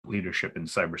leadership in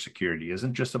cybersecurity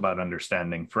isn't just about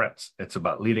understanding threats. It's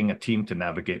about leading a team to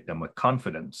navigate them with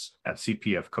confidence. At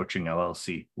CPF Coaching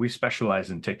LLC, we specialize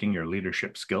in taking your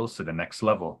leadership skills to the next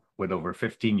level. With over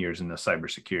 15 years in the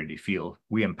cybersecurity field,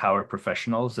 we empower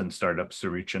professionals and startups to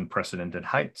reach unprecedented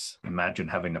heights. Imagine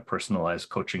having a personalized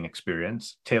coaching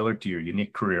experience tailored to your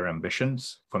unique career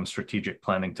ambitions. From strategic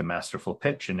planning to masterful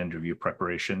pitch and interview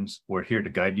preparations, we're here to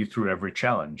guide you through every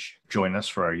challenge. Join us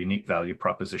for our unique value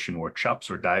proposition workshops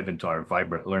or dive into our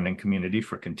vibrant learning community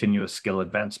for continuous skill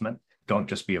advancement. Don't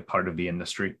just be a part of the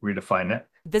industry, redefine it.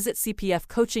 Visit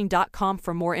cpfcoaching.com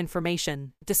for more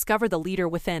information. Discover the leader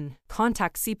within.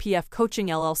 Contact CPF Coaching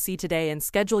LLC today and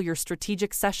schedule your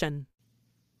strategic session.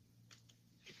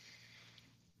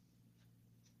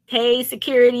 Hey,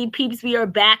 security peeps, we are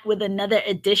back with another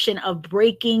edition of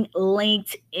Breaking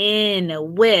LinkedIn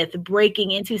with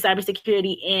Breaking into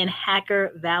Cybersecurity in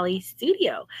Hacker Valley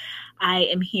Studio. I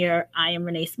am here. I am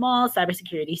Renee Small,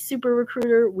 Cybersecurity Super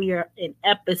Recruiter. We are in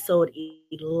episode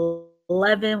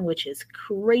 11, which is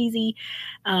crazy.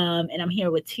 And I'm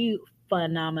here with two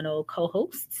phenomenal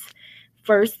co-hosts.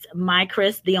 First, my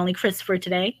Chris, the only Chris for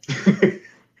today.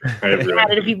 Hi,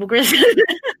 the people, Chris.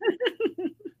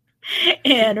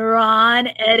 And Ron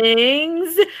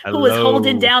Eddings, Hello. Who is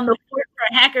holding down the fort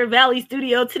for Hacker Valley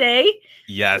Studio today.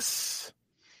 Yes.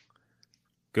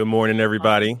 Good morning,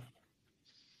 everybody.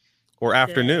 Or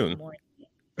afternoon.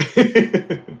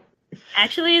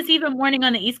 Actually, it's even morning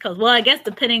on the East Coast. Well, I guess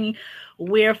depending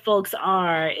where folks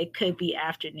are, it could be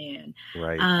afternoon.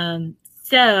 Right.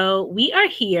 So we are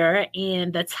here,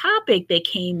 and the topic that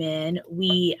came in,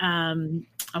 we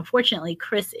unfortunately,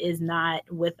 Chris is not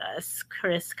with us.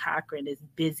 Chris Cochran is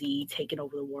busy taking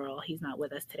over the world. He's not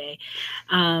with us today.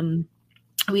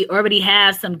 We already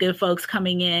have some good folks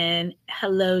coming in.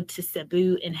 Hello to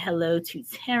Sabu and hello to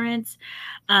Terrence.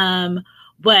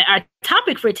 But our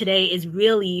topic for today is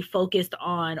really focused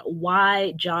on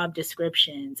why job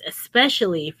descriptions,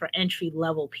 especially for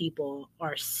entry-level people,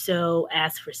 are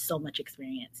ask for so much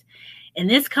experience. And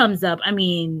this comes up,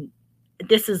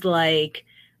 this is like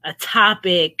a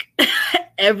topic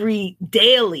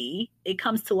daily. It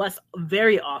comes to us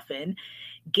very often.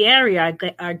 Gary,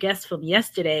 our guest from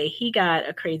yesterday, he got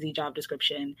a crazy job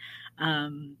description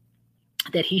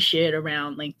that he shared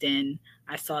around LinkedIn.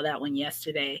 I saw that one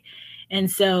yesterday. And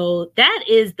so that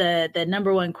is the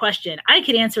number one question. I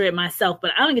could answer it myself,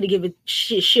 but I'm going to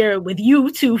share it with you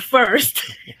two first.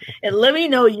 And let me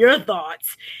know your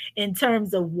thoughts in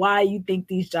terms of why you think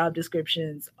these job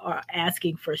descriptions are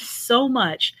asking for so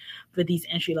much for these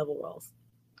entry-level roles.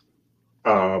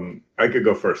 I could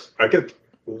go first.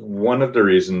 One of the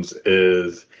reasons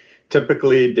is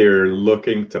typically they're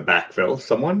looking to backfill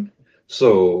someone.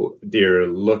 So they're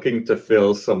looking to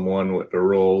fill someone with the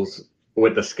roles,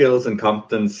 with the skills and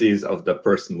competencies of the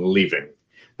person leaving.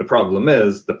 The problem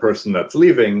is the person that's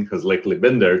leaving has likely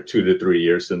been there 2 to 3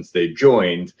 years since they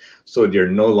joined, so they're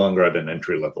no longer at an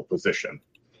entry-level position.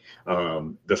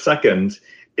 The second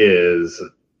is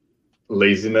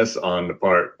laziness on the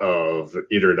part of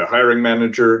either the hiring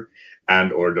manager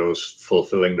and or those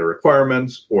fulfilling the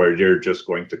requirements, or they're just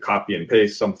going to copy and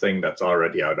paste something that's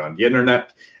already out on the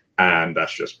internet. And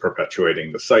that's just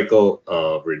perpetuating the cycle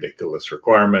of ridiculous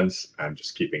requirements and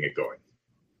just keeping it going.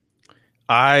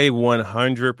 I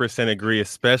 100% agree,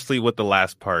 especially with the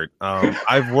last part.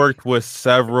 I've worked with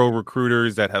several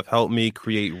recruiters that have helped me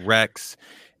create recs,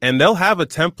 and they'll have a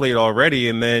template already.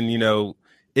 And then,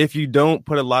 if you don't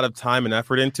put a lot of time and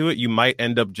effort into it, you might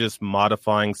end up just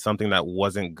modifying something that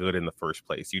wasn't good in the first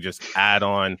place. You just add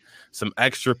on some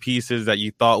extra pieces that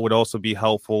you thought would also be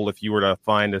helpful if you were to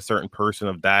find a certain person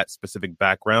of that specific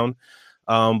background.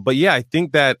 But yeah, I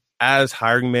think that as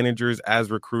hiring managers,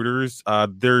 as recruiters,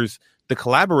 the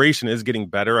collaboration is getting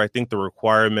better. I think the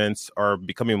requirements are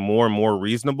becoming more and more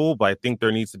reasonable, but I think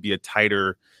there needs to be a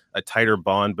tighter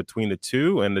bond between the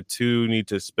two, and the two need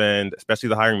to spend, especially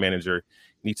the hiring manager,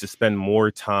 needs to spend more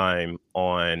time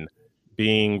on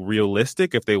being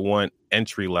realistic if they want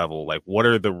entry level. Like, what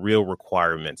are the real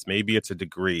requirements? Maybe it's a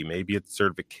degree, maybe it's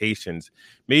certifications,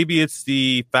 maybe it's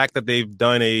the fact that they've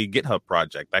done a GitHub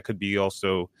project. That could be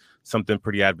also something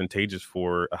pretty advantageous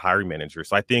for a hiring manager.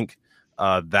 So I think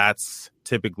that's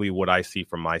typically what I see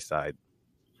from my side.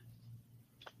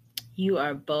 You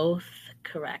are both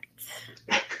correct.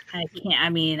 I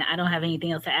don't have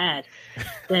anything else to add.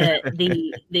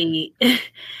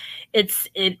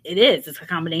 It's a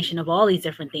combination of all these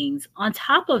different things. On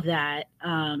top of that,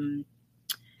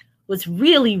 what's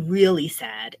really, really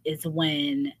sad is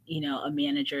when, a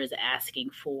manager is asking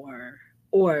for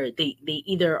or they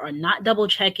either are not double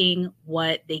checking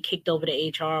what they kicked over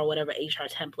to HR or whatever HR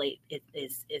template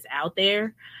is out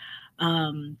there.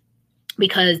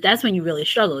 Because that's when you really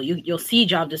struggle. You'll see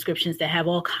job descriptions that have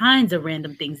all kinds of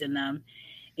random things in them,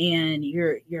 and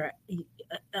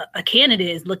a candidate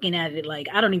is looking at it like,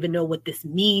 I don't even know what this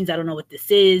means. I don't know what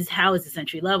this is. How is this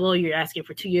entry level? You're asking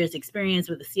for 2 years experience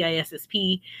with a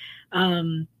CISSP,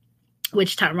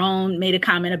 which Tyrone made a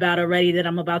comment about already that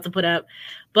I'm about to put up.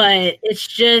 But it's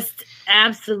just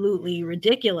absolutely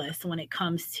ridiculous when it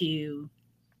comes to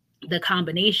the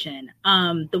combination.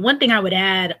 The one thing I would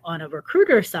add on a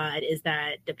recruiter side is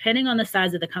that depending on the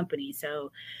size of the company,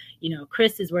 so,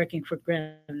 Chris is working for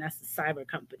Grim, that's the cyber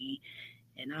company,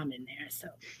 and I'm in there. So,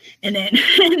 and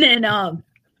then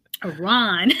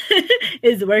Ron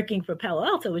is working for Palo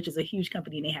Alto, which is a huge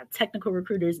company, and they have technical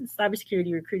recruiters and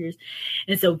cybersecurity recruiters.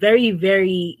 And so very,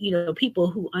 very,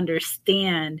 people who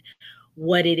understand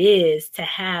what it is to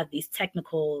have these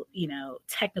technical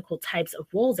types of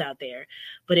roles out there.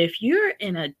 But if you're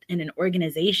in an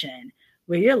organization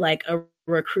where you're like a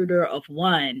recruiter of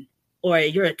one, or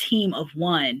you're a team of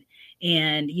one,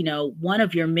 and one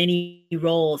of your many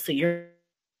roles, so you're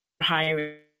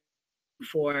hiring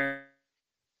for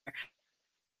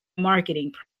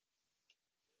marketing,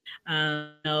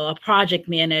 a project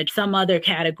manager, some other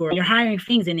category, you're hiring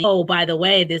things, and oh, by the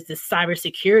way, there's this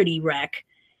cybersecurity rec.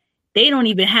 They don't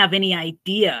even have any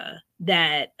idea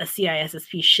that a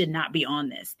CISSP should not be on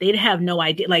this. They'd have no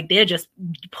idea. Like, they're just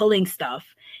pulling stuff.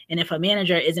 And if a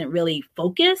manager isn't really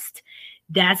focused,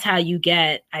 that's how you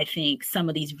get, I think, some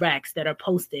of these recs that are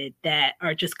posted that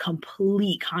are just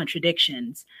complete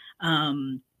contradictions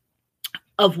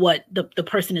of what the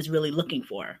person is really looking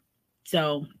for.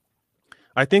 So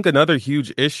I think another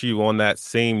huge issue on that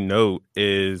same note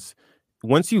is,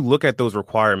 once you look at those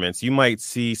requirements, you might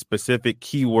see specific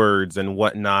keywords and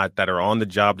whatnot that are on the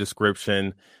job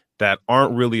description that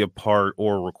aren't really a part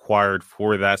or required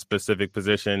for that specific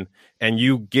position. And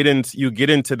you get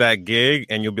into that gig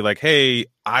and you'll be like, hey,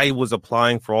 I was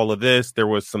applying for all of this. There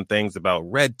was some things about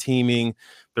red teaming.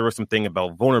 There was something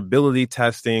about vulnerability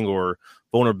testing or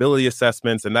vulnerability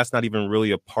assessments. And that's not even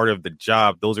really a part of the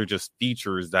job. Those are just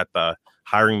features that the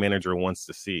hiring manager wants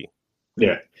to see.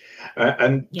 Yeah.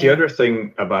 And the other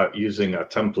thing about using a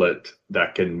template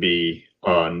that can be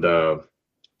on the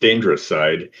dangerous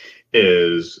side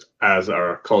is, as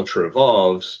our culture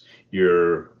evolves,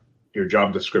 your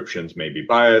job descriptions may be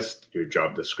biased. Your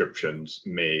job descriptions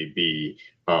may be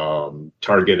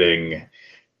targeting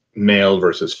male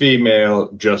versus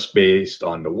female just based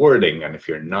on the wording. And if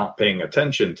you're not paying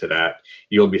attention to that,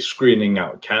 you'll be screening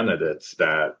out candidates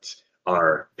that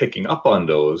are picking up on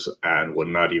those and will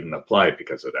not even apply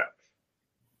because of that.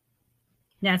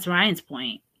 That's Ryan's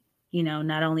point.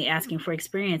 Not only asking for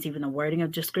experience, even the wording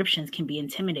of descriptions can be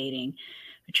intimidating.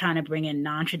 We're trying to bring in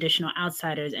non-traditional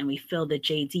outsiders, and we fill the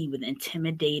JD with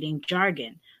intimidating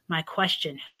jargon. My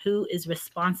question, who is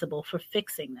responsible for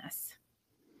fixing this?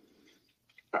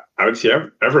 I would say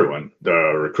everyone, the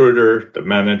recruiter, the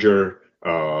manager,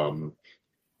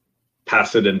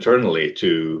 pass it internally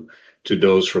to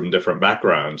those from different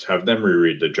backgrounds, have them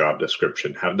reread the job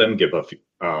description, have them give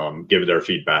their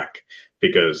feedback,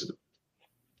 because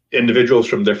individuals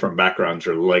from different backgrounds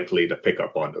are likely to pick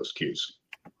up on those cues.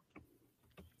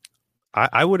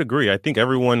 I would agree. I think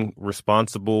everyone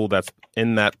responsible that's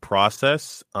in that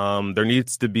process, there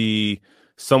needs to be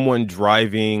someone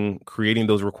driving, creating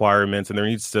those requirements, and there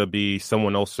needs to be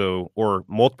someone also, or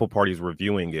multiple parties,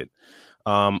 reviewing it.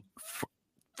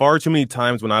 Far too many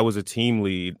times when I was a team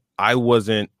lead, I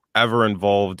wasn't ever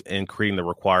involved in creating the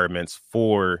requirements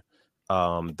for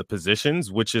the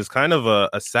positions, which is kind of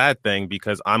a sad thing,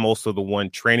 because I'm also the one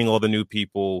training all the new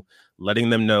people, letting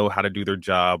them know how to do their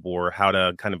job or how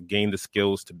to kind of gain the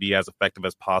skills to be as effective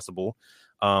as possible.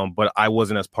 But I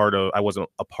wasn't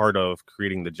a part of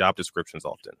creating the job descriptions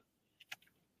often.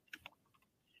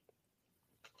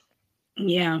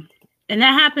 Yeah. And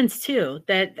that happens too.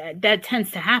 That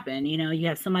tends to happen. You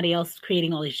have somebody else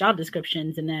creating all these job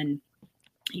descriptions, and then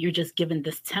you're just given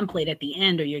this template at the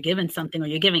end, or you're given something, or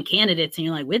you're given candidates, and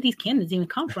you're like, where'd these candidates even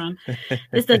come from?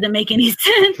 This doesn't make any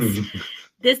sense.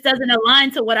 This doesn't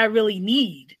align to what I really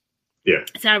need. Yeah.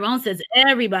 Tyrone says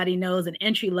everybody knows an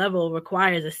entry level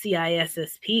requires a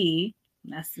CISSP.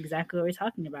 That's exactly what we're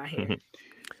talking about here.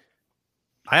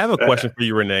 I have a question for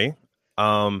you, Renee.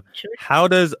 Sure. How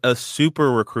does a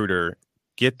super recruiter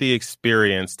get the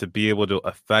experience to be able to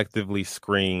effectively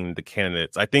screen the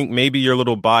candidates? I think maybe you're a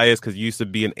little biased because you used to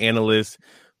be an analyst,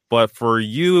 but for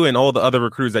you and all the other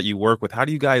recruiters that you work with, how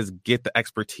do you guys get the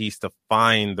expertise to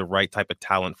find the right type of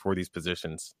talent for these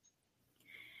positions?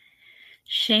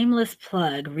 Shameless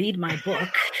plug. Read my book.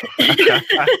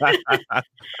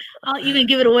 I'll even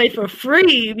give it away for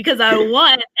free because I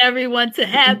want everyone to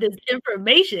have this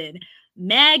information.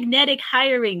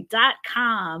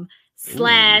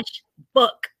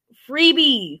 Magnetichiring.com/book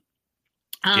freebie.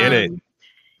 Get it.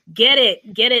 Get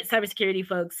it, cybersecurity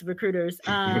folks, recruiters.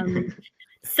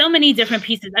 So many different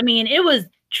pieces. I mean, it was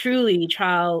truly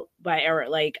trial by error.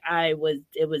 Like I was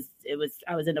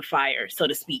in a fire, so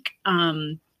to speak,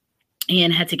 and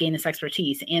had to gain this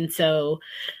expertise. And so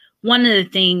one of the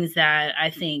things that I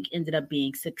think ended up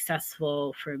being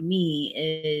successful for me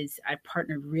is I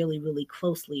partnered really, really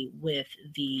closely with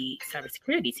the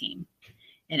cybersecurity team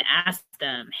and asked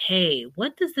them, hey,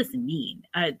 what does this mean?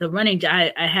 I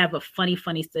have a funny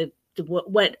stuff.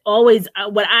 What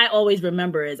I always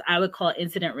remember is I would call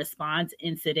incidents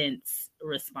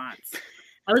response.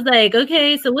 I was like,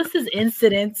 okay, so what's this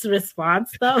incidents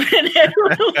response stuff? And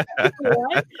everyone was like,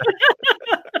 what?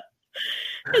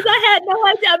 Because I had no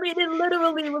idea. I mean, it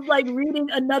literally was like reading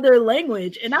another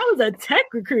language. And I was a tech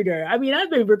recruiter. I mean,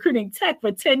 I've been recruiting tech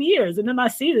for 10 years. And then I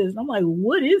see this and I'm like,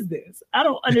 what is this? I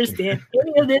don't understand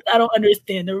any of this. I don't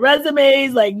understand the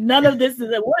resumes. Like none of this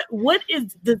is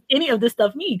does any of this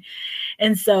stuff mean?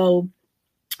 And so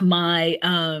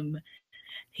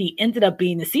he ended up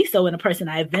being the CISO and a person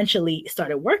I eventually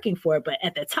started working for. But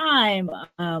at the time,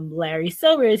 Larry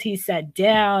Silvers, he sat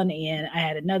down, and I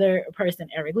had another person,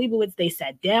 Eric Leibowitz. They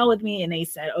sat down with me and they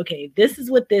said, okay, this is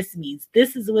what this means.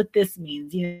 This is what this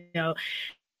means. You know,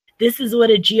 this is what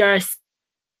a GRC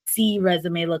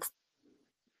resume looks like,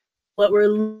 what we're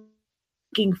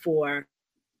looking for.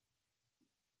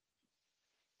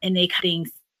 And they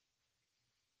things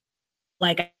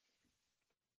like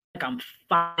I'm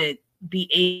fine. Be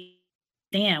able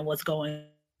to understand what's going on.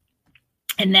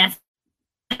 And that's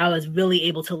how I was really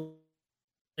able to.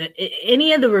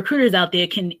 Any of the recruiters out there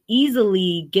can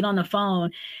easily get on the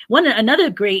phone. Another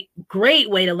great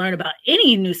way to learn about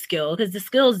any new skill, because the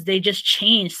skills, they just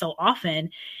change so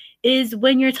often, is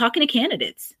when you're talking to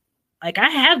candidates. Like I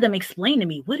have them explain to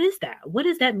me, what is that? What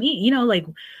does that mean? You know, like,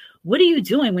 what are you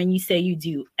doing when you say you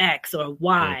do X or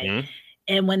Y? Mm-hmm.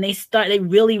 And when they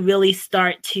really, really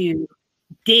start to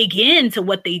dig into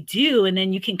what they do, and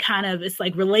then you can kind of, it's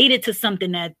like related to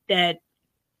something that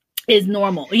is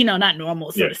normal, you know, not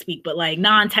normal, so to speak, but like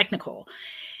non-technical.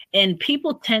 And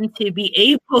people tend to be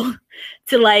able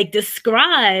to like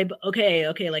describe,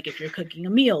 okay, like if you're cooking a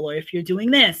meal or if you're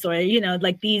doing this, or, you know,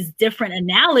 like these different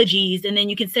analogies. And then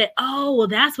you can say, oh, well,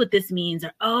 that's what this means.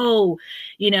 Or, oh,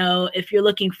 you know, if you're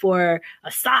looking for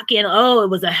a SOC, and oh, it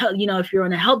was a help, you know, if you're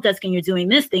on a help desk and you're doing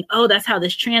this thing, oh, that's how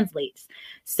this translates.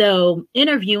 So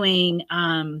interviewing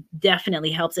definitely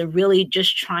helps, and really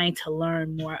just trying to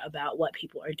learn more about what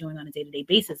people are doing on a day-to-day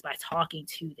basis by talking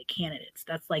to the candidates.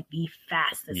 That's like the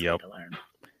fastest way to learn.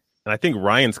 And I think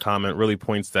Ryan's comment really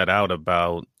points that out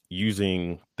about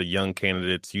using the young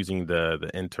candidates, using the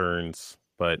interns.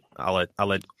 But I'll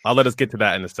let us get to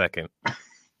that in a second.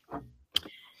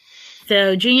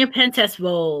 So junior pen test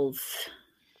roles.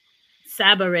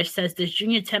 Sabarish says, does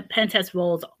junior pen test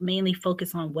roles mainly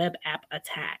focus on web app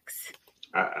attacks?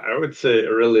 I would say it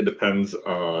really depends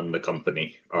on the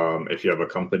company. If you have a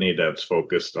company that's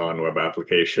focused on web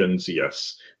applications,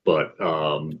 yes. But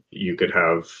you could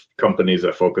have companies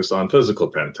that focus on physical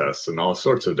pen tests and all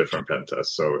sorts of different pen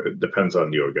tests. So it depends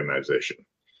on the organization.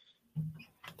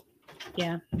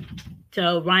 Yeah.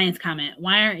 So Ryan's comment,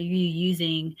 why aren't you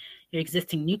using your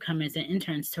existing newcomers and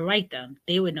interns to write them?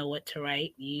 They would know what to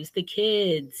write. Use the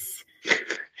kids.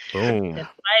 Boom. That's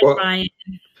right, Ryan.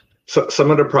 So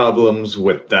some of the problems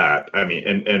with that, I mean,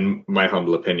 in my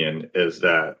humble opinion, is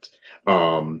that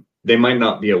they might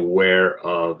not be aware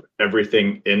of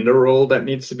everything in the role that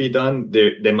needs to be done.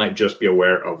 They might just be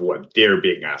aware of what they're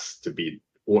being asked to be,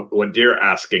 what they're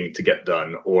asking to get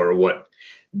done, or what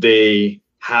they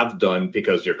have done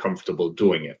because you're comfortable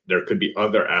doing it. There could be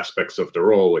other aspects of the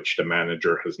role which the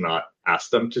manager has not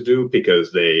asked them to do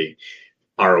because they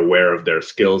are aware of their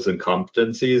skills and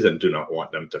competencies and do not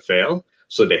want them to fail.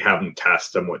 So they haven't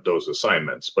tasked them with those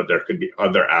assignments, but there could be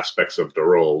other aspects of the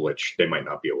role which they might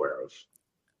not be aware of.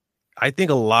 I think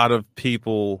a lot of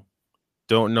people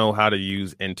don't know how to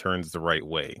use interns the right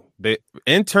way.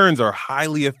 Interns are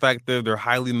highly effective. They're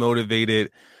highly motivated.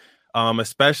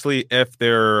 Especially if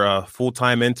they're a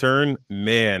full-time intern.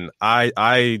 Man,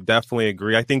 I definitely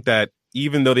agree. I think that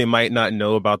even though they might not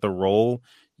know about the role,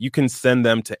 you can send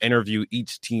them to interview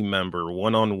each team member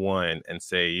one-on-one and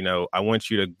say, you know, I want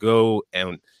you to go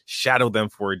and shadow them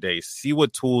for a day, see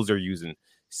what tools they're using,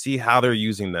 see how they're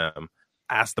using them,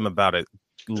 ask them about it,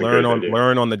 learn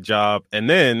on the job. And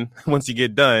then once you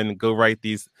get done, go write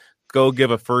these go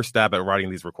give a first stab at writing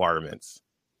these requirements.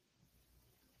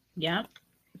 Yep,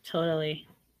 totally.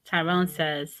 Tyrone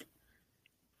says,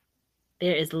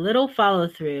 there is little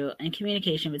follow-through and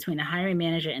communication between the hiring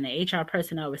manager and the HR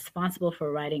personnel responsible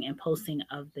for writing and posting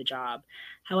of the job.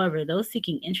 However, those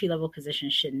seeking entry-level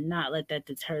positions should not let that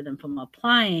deter them from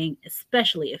applying,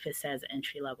 especially if it says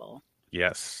entry-level.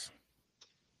 Yes.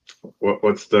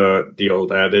 What's the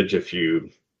old adage? If you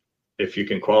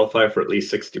can qualify for at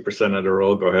least 60% of the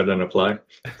role, go ahead and apply.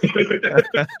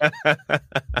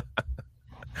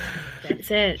 That's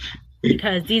it.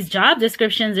 Because these job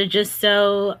descriptions are just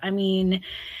so, I mean,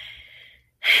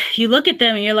 you look at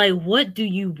them and you're like, what do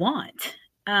you want?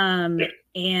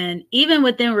 And even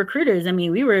within recruiters, I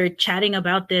mean, we were chatting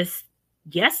about this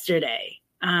yesterday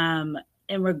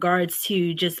in regards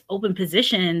to just open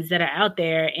positions that are out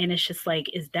there. And it's just like,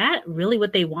 is that really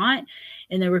what they want?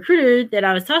 And the recruiter that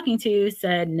I was talking to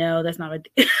said, no, that's not what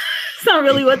it's not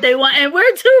really what they want. And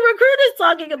we're two recruiters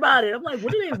talking about it. I'm like,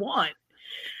 what do they want?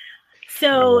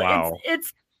 So wow.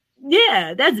 it's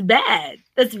yeah, that's bad.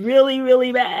 That's really,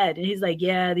 really bad. And he's like,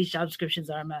 yeah, these job descriptions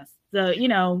are a mess. So, you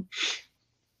know,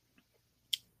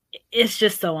 it's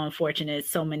just so unfortunate.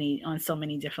 On so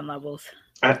many different levels.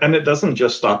 And it doesn't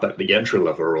just stop at the entry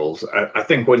level roles. I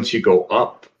think once you go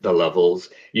up the levels,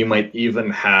 you might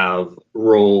even have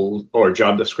roles or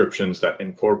job descriptions that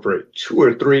incorporate 2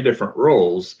 or 3 different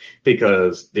roles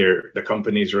because the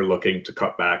companies are looking to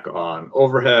cut back on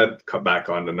overhead, cut back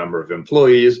on the number of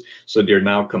employees. So they're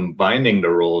now combining the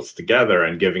roles together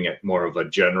and giving it more of a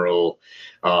general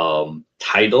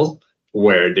title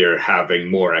where they're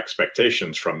having more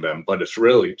expectations from them, but it's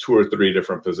really 2 or 3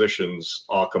 different positions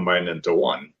all combined into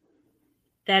one.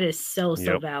 That is so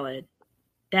valid.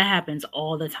 That happens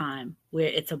all the time where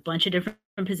it's a bunch of different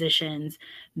positions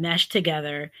meshed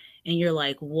together and you're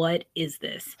like, what is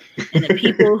this? And the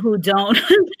people who don't,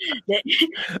 the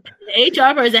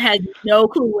HR person has no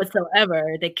clue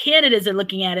whatsoever. The candidates are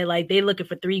looking at it like they're looking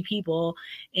for 3 people.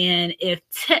 And if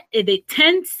it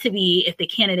tends to be, if the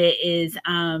candidate is,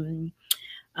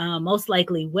 most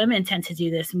likely women tend to do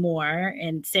this more.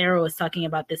 And Sarah was talking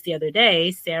about this the other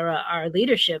day. Sarah, our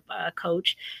leadership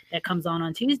coach that comes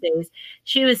on Tuesdays,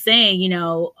 she was saying, you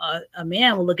know, a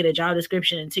man will look at a job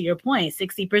description and to your point,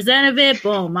 60% of it,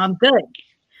 boom, I'm good.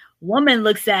 Woman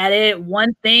looks at it,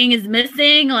 one thing is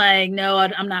missing, like, no,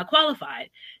 I'm not qualified.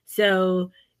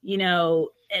 So, you know,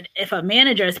 and if a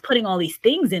manager is putting all these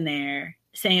things in there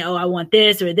saying, oh, I want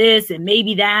this or this and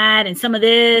maybe that and some of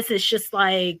this, it's just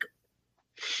like,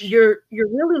 you're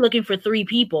really looking for 3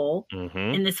 people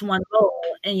in this one role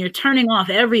and you're turning off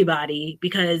everybody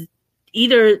because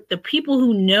either the people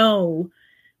who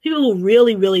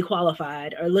really, really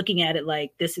qualified are looking at it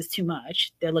like this is too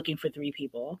much. They're looking for 3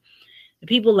 people. The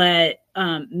people that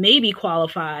may be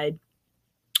qualified,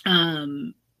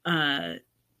 you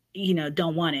know,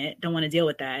 don't want to deal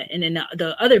with that. And then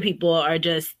the other people are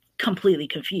just completely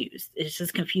confused. It's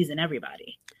just confusing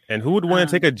everybody. And who would want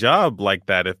to take a job like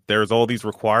that if there's all these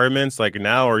requirements? Like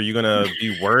now, are you going to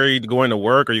be worried going to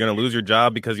work? Are you going to lose your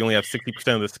job because you only have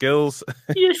 60% of the skills?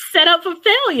 You're set up for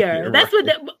failure. That's right.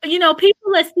 You know,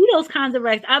 people that see those kinds of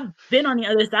recs, I've been on the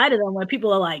other side of them where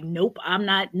people are like, nope, I'm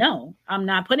not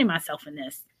putting myself in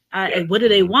this. What do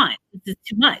they want? This is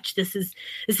too much. This is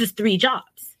 3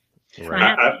 jobs.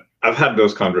 Right. I've had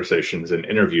those conversations in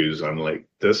interviews. I'm like,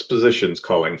 this position's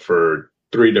calling for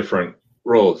 3 different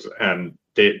roles. And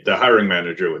the hiring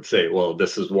manager would say, well,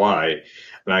 this is why.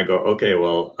 And I go, okay,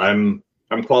 well, I'm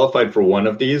qualified for one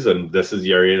of these, and this is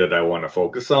the area that I want to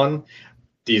focus on.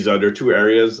 These other 2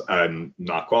 areas I'm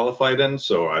not qualified in,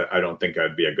 so I don't think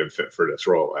I'd be a good fit for this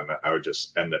role. And I would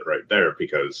just end it right there,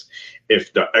 because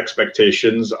if the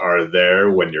expectations are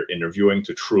there when you're interviewing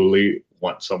to truly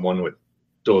want someone with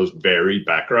those varied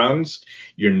backgrounds,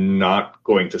 you're not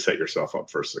going to set yourself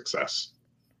up for success.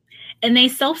 And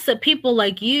they people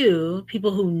like you,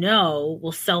 people who know,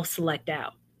 will self-select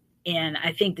out. And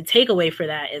I think the takeaway for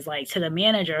that is like, to the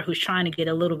manager who's trying to get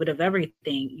a little bit of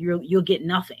everything, you'll get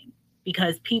nothing,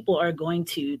 because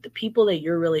the people that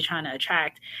you're really trying to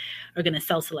attract are going to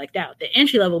self-select out. The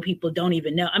entry-level people don't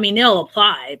even know. I mean, they'll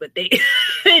apply, but they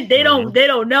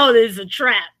don't know there's a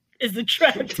trap. It's a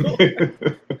trap door.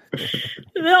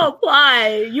 They'll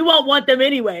apply. You won't want them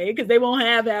anyway, because they won't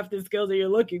have half the skills that you're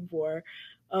looking for.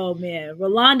 Oh man,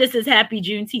 Rolanda says happy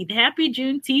Juneteenth. Happy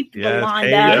Juneteenth, yes,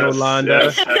 Rolanda. Hey, Rolanda.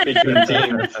 Yes, happy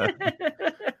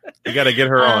Juneteenth. You got to get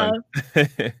her on.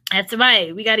 That's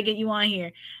right. We got to get you on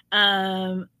here.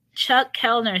 Chuck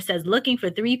Kellner says, looking for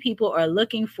 3 people or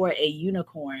looking for a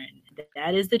unicorn.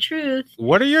 That is the truth.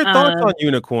 What are your thoughts on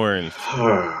unicorns?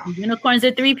 Unicorns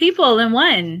are 3 people in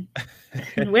one.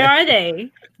 Where are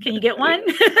they? Can you get one?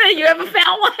 You ever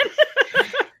found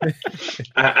one?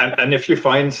 And if you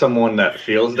find someone that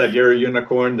feels that you're a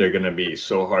unicorn, they're going to be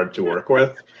so hard to work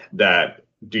with that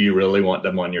do you really want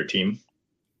them on your team?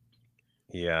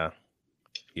 Yeah.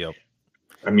 Yep.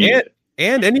 I mean,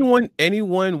 and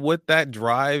anyone with that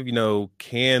drive,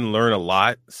 can learn a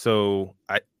lot. So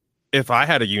if I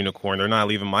had a unicorn, they're not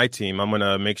leaving my team. I'm going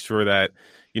to make sure that,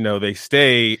 they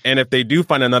stay. And if they do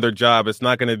find another job, it's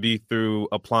not going to be through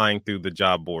applying through the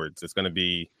job boards. It's going to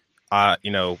be,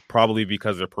 probably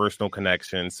because of personal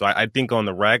connections. So I think on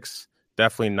the Rex,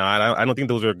 definitely not. I don't think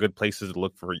those are good places to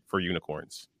look for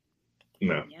unicorns.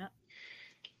 No. Yeah.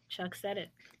 Chuck said it.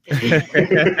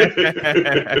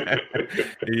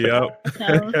 Yep.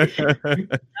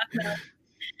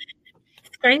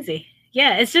 It's crazy.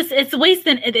 Yeah, it's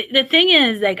wasting. The thing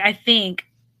is, like, I think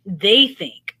they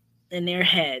think in their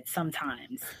head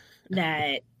sometimes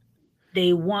that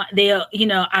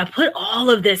I put all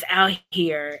of this out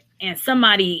here and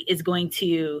somebody is going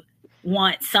to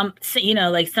want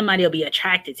like somebody will be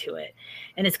attracted to it.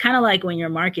 And it's kind of like when you're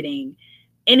marketing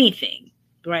anything,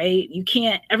 right?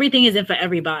 Everything isn't for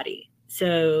everybody.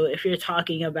 So if you're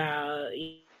talking about,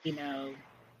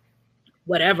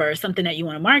 whatever, something that you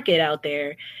want to market out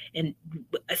there, and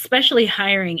especially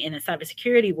hiring in a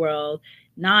cybersecurity world,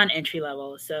 non-entry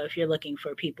level. So if you're looking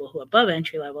for people who are above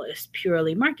entry level, it's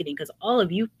purely marketing because all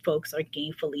of you folks are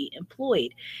gainfully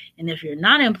employed. And if you're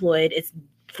not employed, it's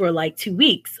for like 2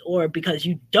 weeks or because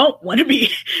you don't want to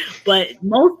be. But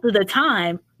most of the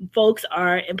time, folks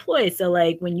are employed. So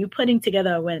like when someone's putting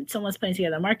together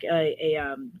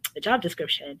a job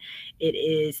description, it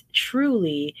is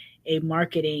truly a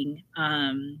marketing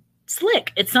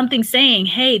slick. It's something saying,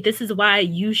 hey, this is why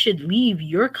you should leave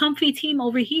your comfy team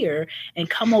over here and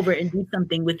come over and do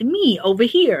something with me over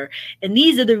here. And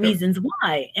these are the reasons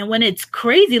why. And when it's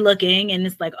crazy looking and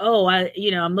it's like, oh,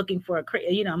 I'm looking for a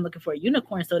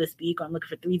unicorn, so to speak, or I'm looking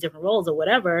for 3 different roles or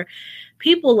whatever,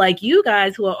 people like you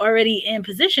guys who are already in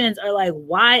positions are like,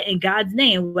 why in God's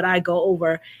name would I go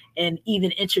over and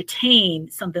even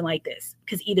entertain something like this?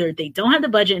 Because either they don't have the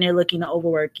budget and they're looking to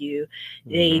overwork you,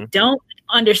 they don't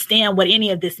understand what any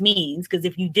of this means, because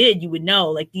if you did, you would know,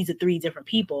 like, these are 3 different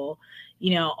people,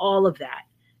 all of that.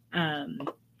 And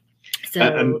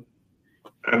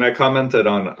I commented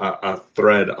on a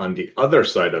thread on the other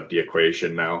side of the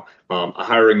equation now, a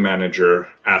hiring manager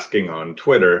asking on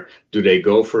Twitter, do they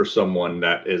go for someone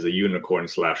that is a unicorn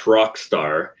 / rock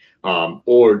star,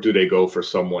 or do they go for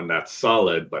someone that's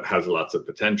solid but has lots of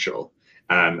potential?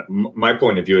 And my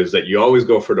point of view is that you always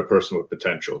go for the person with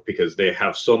potential because they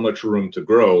have so much room to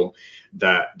grow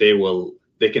that they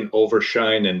can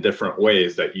overshine in different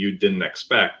ways that you didn't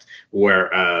expect.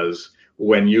 Whereas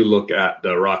when you look at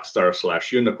the rock star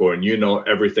 / unicorn,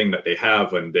 everything that they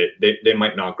have, and they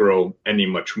might not grow any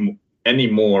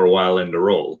more while in the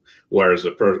role. Whereas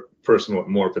a person with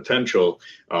more potential,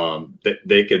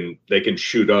 they can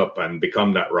shoot up and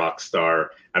become that rock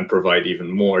star and provide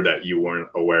even more that you weren't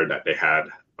aware that they had,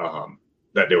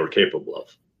 that they were capable of.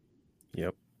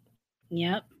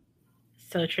 Yep.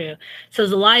 So true. So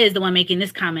Zalaya is the one making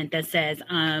this comment that says,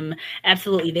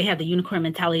 absolutely, they have the unicorn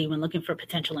mentality when looking for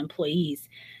potential employees.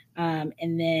 And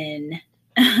then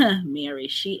Mary,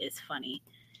 she is funny.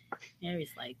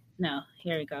 Mary's like, no,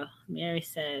 here we go. Mary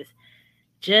says,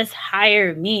 just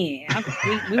hire me.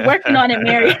 We're working on it,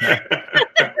 Mary.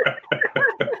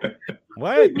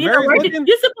 What? You're supposed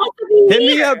to be Hit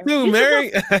here. me up too,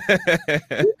 Mary. You're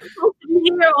supposed to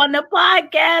be here on the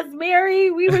podcast, Mary.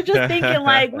 We were just thinking,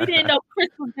 like, we didn't know Chris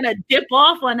was gonna dip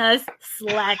off on us.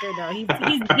 Slacker, though. He's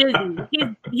busy.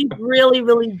 He's really,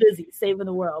 really busy saving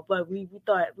the world. But we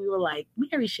were like,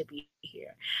 Mary should be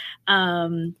here.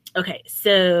 Okay,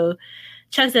 so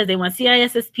Chuck says they want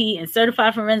CISSP and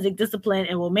certified forensic discipline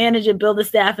and will manage and build the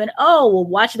staff, and we'll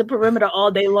watch the perimeter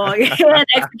all day long and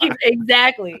execute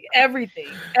exactly everything.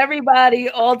 Everybody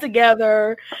all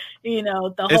together,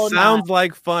 the whole. It sounds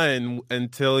like fun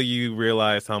until you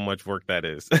realize how much work that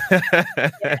is.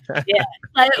 Yeah.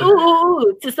 Like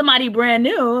ooh, to somebody brand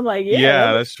new, like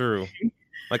yeah, that's true.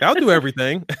 Like, I'll do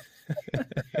everything.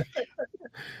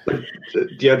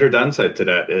 The other downside to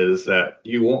that is that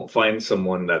you won't find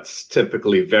someone that's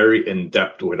typically very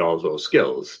in-depth with all those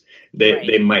skills.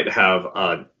 They might have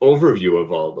an overview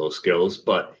of all those skills,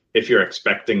 but if you're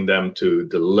expecting them to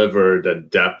deliver the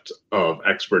depth of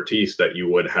expertise that you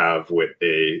would have with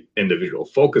a individual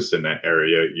focused in that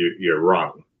area, you're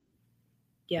wrong.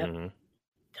 Yeah,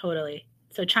 totally.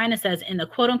 So China says in the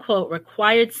quote unquote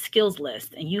required skills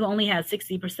list, and you only have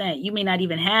 60%, you may not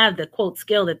even have the quote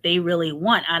skill that they really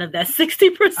want out of that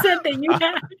 60% that you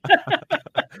have.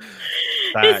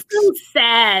 It's Facts. so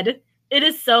sad. It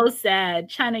is so sad.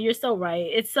 China, you're so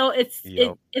right.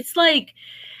 Yep. It's like,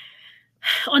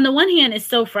 on the one hand, it's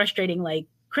so frustrating. Like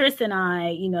Chris and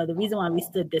I, the reason why we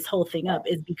stood this whole thing up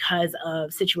is because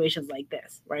of situations like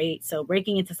this, right? So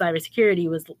breaking into cybersecurity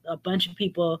was a bunch of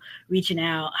people reaching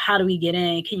out. How do we get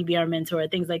in? Can you be our mentor?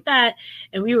 Things like that.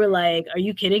 And we were like, are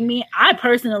you kidding me? I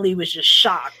personally was just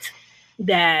shocked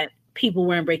that people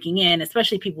weren't breaking in,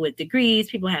 especially people with degrees,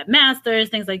 people had masters,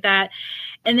 things like that.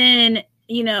 And then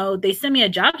they sent me a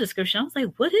job description. I was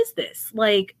like, what is this?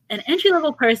 Like, an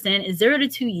entry-level person is 0 to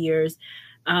 2 years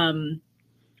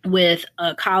with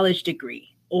a college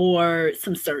degree or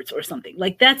some certs or something.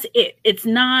 Like, that's it. It's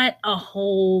not a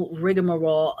whole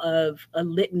rigmarole of a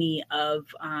litany of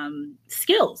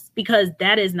skills, because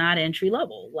that is not entry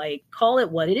level. Like, call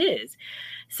it what it is.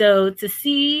 So to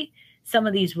see some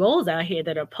of these roles out here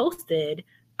that are posted,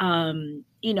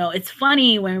 it's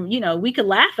funny when, we could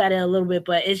laugh at it a little bit,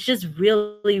 but it's just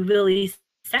really, really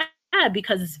sad,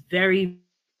 because it's very,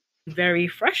 very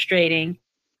frustrating.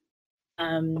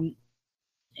 And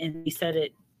you said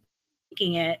it,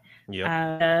 making it.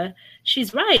 Yep.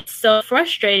 She's right. So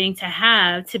frustrating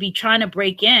to be trying to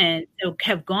break in, to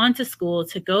have gone to school,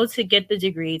 to go to get the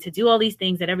degree, to do all these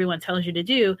things that everyone tells you to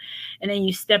do. And then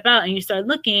you step out and you start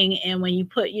looking. And when you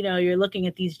put, you're looking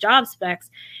at these job specs,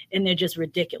 and they're just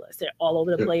ridiculous. They're all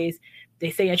over the place.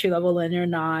 They say entry level and they're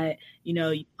not.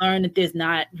 You learn that there's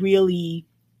not really.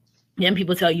 Then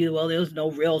people tell you, well, there's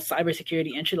no real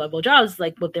cybersecurity entry-level jobs.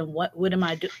 Like, but then what am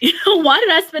I doing? Why did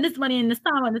I spend this money and this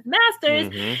time on this master's?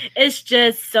 Mm-hmm. It's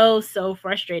just so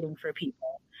frustrating for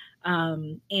people.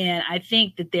 And I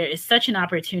think that there is such an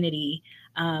opportunity.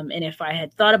 And if I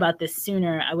had thought about this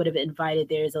sooner, I would have invited.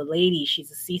 There's a lady,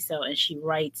 she's a CISO, and she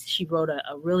wrote a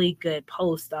really good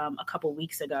post a couple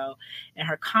weeks ago. And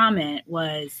her comment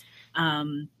was,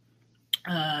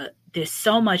 there's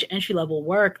so much entry-level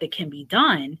work that can be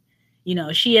done.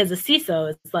 She as a CISO,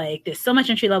 it's like, there's so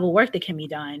much entry-level work that can be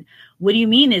done. What do you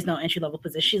mean there's no entry-level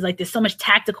position? She's like, there's so much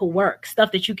tactical work,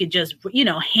 stuff that you could just,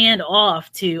 hand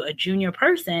off to a junior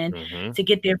person to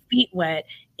get their feet wet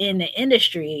in the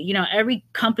industry. Every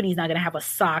company's not going to have a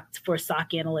SOC for a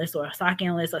SOC analyst, or a SOC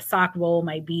analyst. A SOC role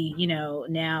might be,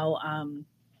 now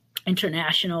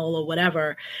international or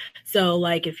whatever. So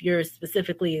like, if you're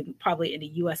specifically probably in the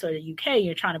US or the UK,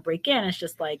 you're trying to break in, it's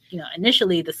just like,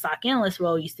 initially the SOC analyst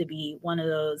role used to be one of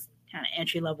those kind of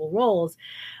entry level roles.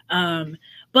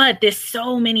 But there's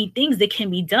so many things that can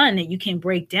be done that you can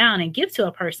break down and give to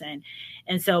a person.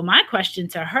 And so my question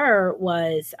to her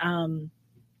was,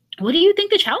 what do you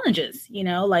think the challenge is?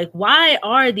 Like, why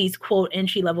are these quote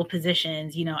entry level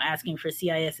positions, asking for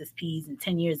CISSPs and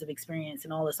 10 years of experience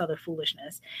and all this other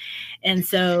foolishness? And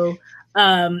so,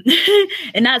 and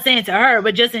not saying to her,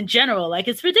 but just in general, like,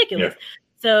 it's ridiculous. Yeah.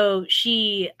 So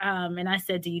she, and I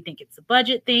said, do you think it's a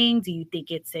budget thing? Do you think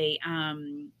it's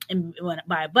and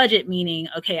by a budget meaning,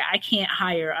 okay, I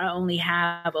only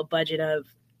have a budget of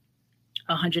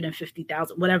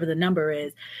 150,000, whatever the number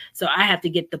is. So I have to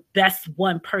get the best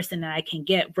one person that I can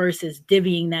get, versus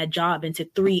divvying that job into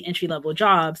 3 entry-level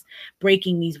jobs,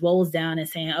 breaking these roles down and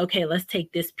saying, okay, let's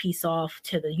take this piece off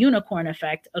to the unicorn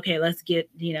effect. Okay, let's get,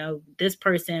 this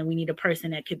person, we need a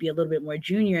person that could be a little bit more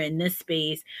junior in this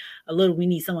space. We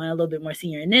need someone a little bit more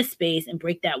senior in this space, and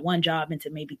break that one job into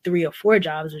maybe 3 or 4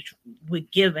 jobs, which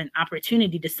would give an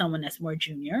opportunity to someone that's more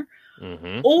junior.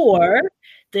 Mm-hmm. Or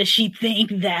does she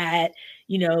think that,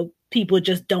 people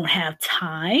just don't have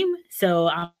time? So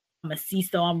I'm a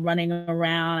CISO, I'm running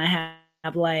around, I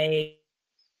have like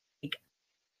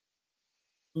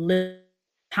little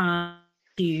time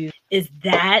to, is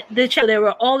that the challenge? There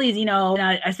were all these, and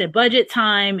I said budget,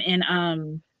 time,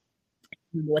 and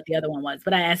what the other one was,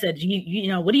 but I said,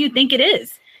 what do you think it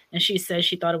is? And she said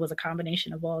she thought it was a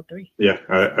combination of all 3. Yeah,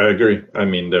 I agree. I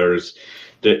mean, there's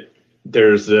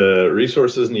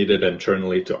resources needed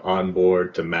internally to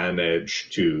onboard, to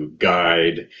manage, to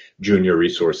guide junior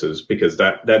resources, because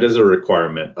that is a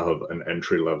requirement of an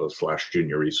entry-level /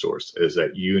 junior resource, is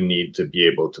that you need to be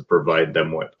able to provide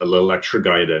them with a little extra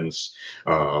guidance,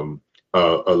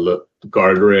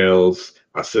 guardrails,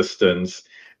 assistance,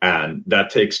 and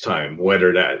that takes time,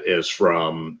 whether that is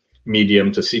from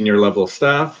medium to senior level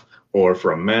staff or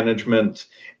from management.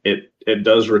 It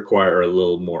does require a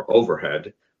little more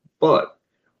overhead, but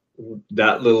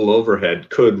that little overhead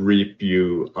could reap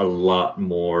you a lot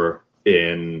more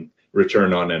in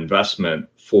return on investment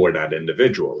for that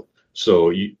individual. So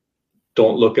you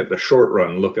don't look at the short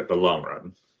run, look at the long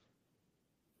run.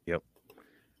 Yep.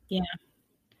 Yeah.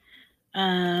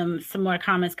 Some more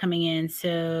comments coming in.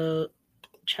 So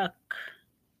Chuck,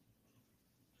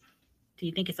 Do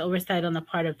you think it's oversight on the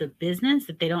part of the business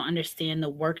that they don't understand the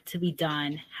work to be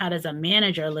done? How does a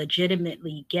manager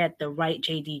legitimately get the right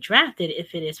JD drafted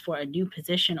if it is for a new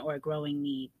position or a growing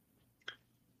need?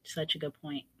 Such a good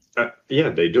point. Yeah,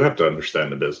 they do have to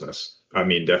understand the business. I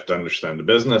mean, they have to understand the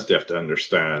business, they have to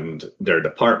understand their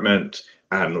department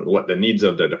and what the needs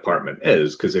of the department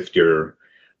is. Because if you're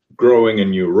growing a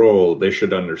new role, they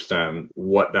should understand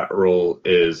what that role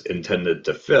is intended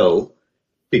to fill,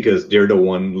 because they're the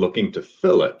one looking to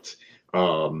fill it.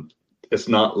 It's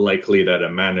not likely that a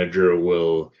manager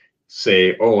will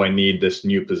say, "Oh, I need this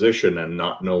new position," and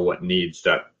not know what needs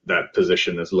that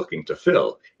position is looking to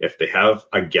fill. If they have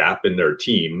a gap in their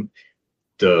team,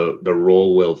 the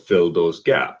role will fill those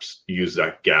gaps. Use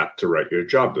that gap to write your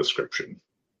job description.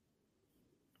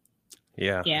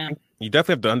 Yeah. You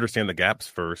definitely have to understand the gaps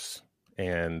first.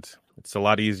 And it's a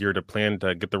lot easier to plan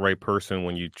to get the right person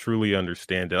when you truly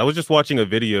understand it. I was just watching a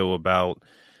video about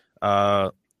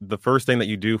the first thing that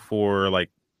you do for like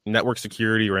network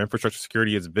security or infrastructure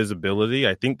security is visibility.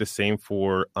 I think the same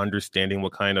for understanding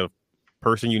what kind of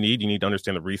person you need. You need to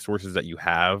understand the resources that you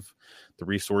have, the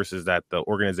resources that the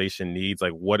organization needs.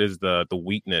 Like, what is the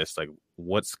weakness? Like,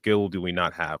 what skill do we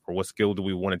not have, or what skill do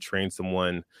we want to train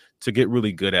someone to get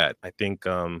really good at? I think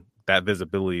that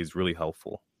visibility is really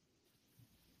helpful.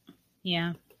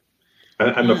 Yeah.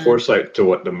 And the foresight to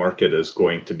what the market is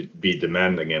going to be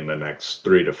demanding in the next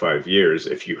 3 to 5 years.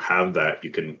 If you have that, you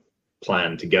can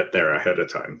plan to get there ahead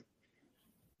of time.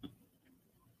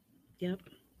 Yep.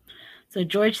 So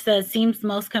George says, seems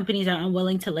most companies are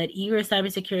unwilling to let eager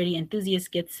cybersecurity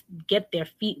enthusiasts get their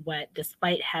feet wet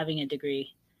despite having a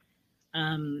degree.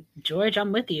 George,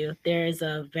 I'm with you. There's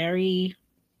the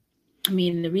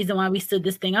reason why we stood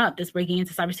this thing up, this breaking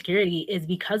into cybersecurity, is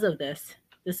because of this.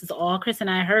 This is all Chris and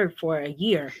I heard for a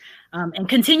year, and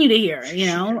continue to hear,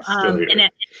 and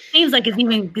it seems like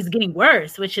it's getting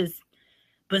worse, which is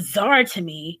bizarre to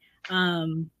me.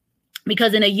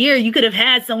 Because in a year, you could have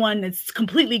had someone that's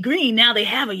completely green. Now they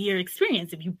have a year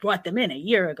experience. If you brought them in a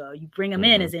year ago, you bring them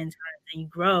in as interns and you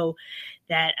grow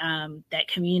that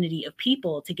community of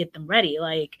people to get them ready.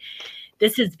 Like,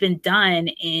 this has been done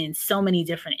in so many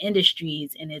different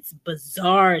industries, and it's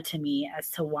bizarre to me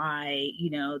as to why,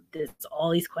 there's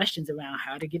all these questions around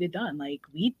how to get it done. Like,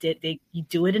 you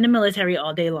do it in the military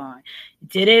all day long.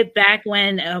 Did it back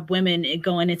when women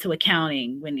going into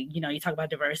accounting, when, you talk about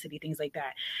diversity, things like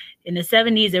that. In the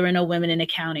 70s, there were no women in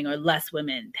accounting, or less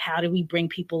women. How do we bring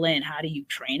people in? How do you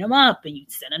train them up? And you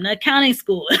send them to accounting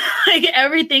school, like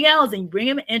everything else, and you bring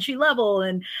them entry level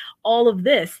and all of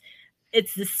this.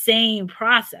 It's the same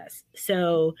process.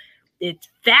 So it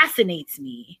fascinates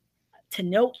me to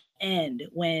no end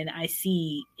when I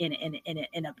see in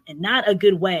not a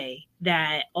good way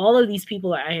that all of these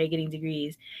people are out here getting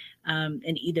degrees, and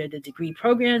either the degree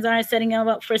programs aren't setting them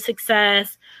up for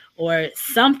success or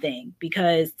something.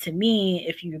 Because to me,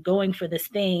 if you're going for this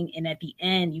thing and at the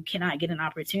end you cannot get an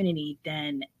opportunity,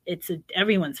 then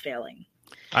everyone's failing.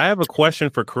 I have a question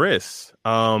for Chris.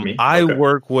 I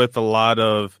work with a lot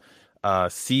of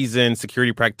seasoned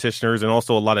security practitioners and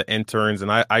also a lot of interns.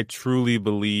 And I truly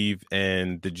believe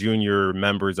in the junior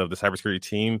members of the cybersecurity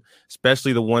team,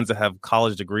 especially the ones that have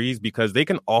college degrees, because they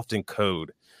can often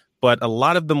code. But a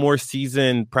lot of the more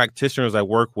seasoned practitioners I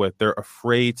work with, they're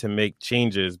afraid to make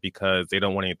changes because they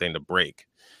don't want anything to break.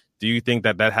 Do you think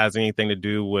that has anything to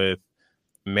do with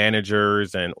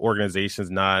managers and organizations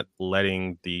not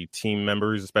letting the team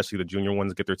members, especially the junior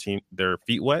ones, get their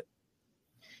feet wet?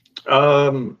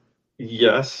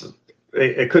 Yes,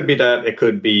 it could be that. It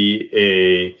could be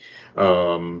a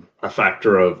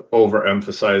factor of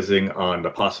overemphasizing on the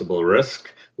possible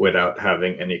risk without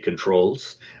having any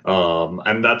controls.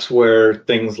 And that's where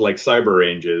things like cyber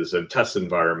ranges and test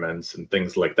environments and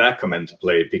things like that come into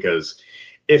play, because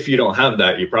if you don't have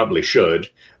that, you probably should.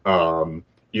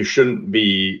 You shouldn't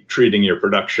be treating your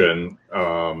production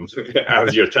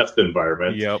as your test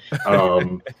environment. Yep.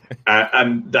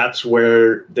 And that's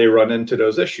where they run into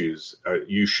those issues.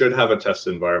 You should have a test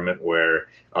environment where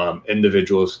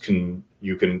individuals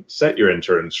you can set your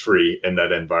interns free in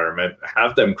that environment,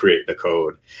 have them create the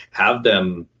code, have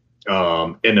them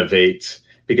innovate,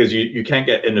 because you can't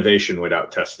get innovation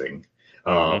without testing.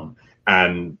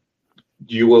 And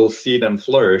you will see them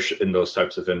flourish in those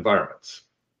types of environments.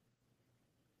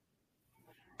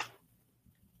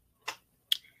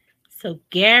 So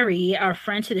Gary, our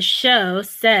friend to the show,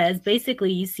 says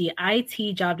basically you see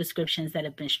IT job descriptions that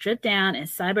have been stripped down and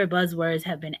cyber buzzwords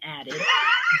have been added.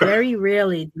 Very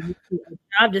rarely do you see a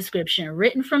job description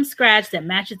written from scratch that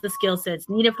matches the skill sets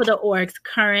needed for the org's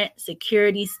current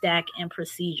security stack and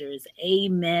procedures.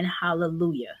 Amen.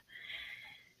 Hallelujah.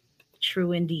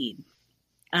 True indeed.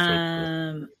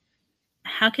 Um,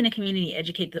 how can a community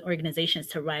educate the organizations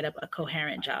to write up a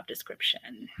coherent job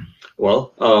description?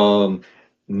 Well,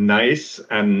 NICE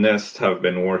and NIST have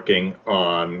been working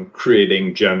on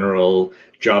creating general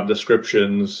job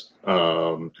descriptions,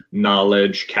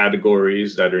 knowledge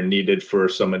categories that are needed for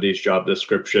some of these job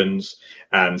descriptions,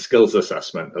 and skills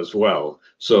assessment as well.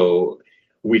 So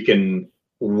we can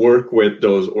work with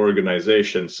those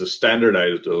organizations to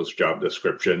standardize those job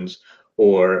descriptions,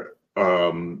 or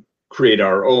create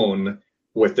our own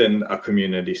within a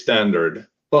community standard.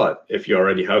 But if you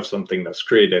already have something that's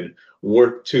created,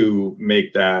 work to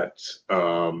make that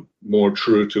more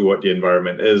true to what the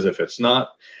environment is if it's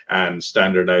not, and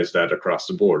standardize that across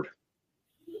the board.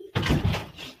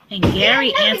 And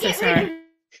Gary answers her.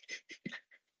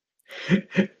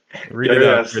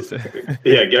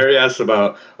 Gary asks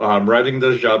about writing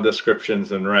those job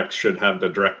descriptions, and Rex should have the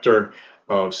director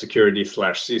of security /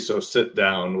 CISO sit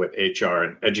down with HR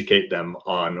and educate them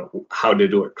on how to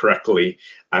do it correctly.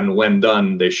 And when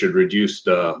done, they should reduce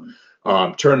the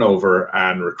turnover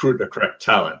and recruit the correct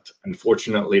talent.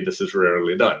 Unfortunately, this is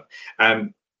rarely done.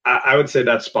 And I would say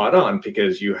that's spot on,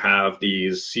 because you have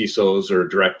these CISOs or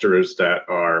directors that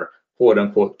are quote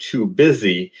unquote too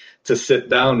busy to sit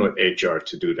down with HR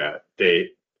to do that.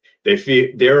 They feel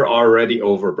they're already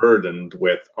overburdened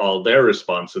with all their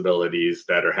responsibilities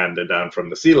that are handed down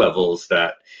from the C-levels,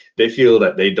 that they feel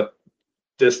that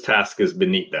this task is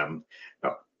beneath them,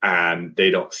 and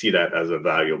they don't see that as a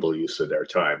valuable use of their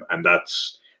time. And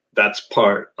that's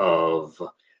part of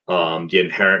the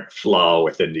inherent flaw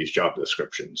within these job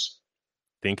descriptions.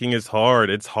 Thinking is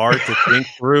hard. It's hard to think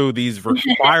through these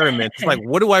requirements. It's like,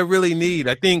 what do I really need?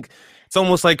 I think it's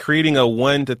almost like creating a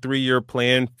 1 to 3 year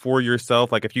plan for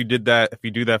yourself. Like if you do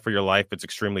that for your life, it's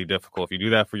extremely difficult. If you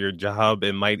do that for your job,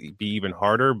 it might be even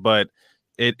harder, but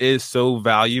it is so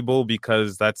valuable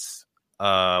because that's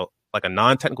like a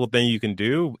non-technical thing you can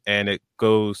do, and it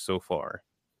goes so far.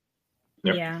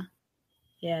 Yep. Yeah.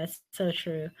 Yeah, it's so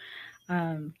true.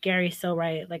 Gary's so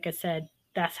right. Like I said,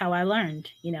 that's how I learned,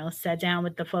 sat down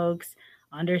with the folks,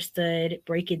 understood,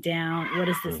 break it down. What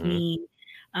does this mean?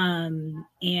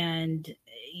 And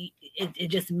it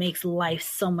just makes life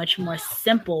so much more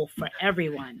simple for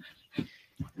everyone.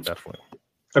 Definitely.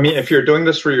 I mean, if you're doing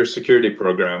this for your security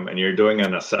program and you're doing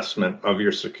an assessment of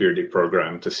your security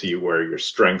program to see where your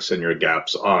strengths and your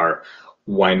gaps are,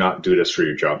 why not do this for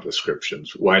your job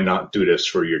descriptions? Why not do this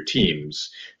for your teams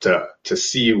to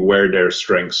see where their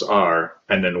strengths are,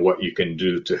 and then what you can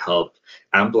do to help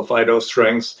amplify those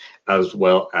strengths, as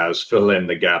well as fill in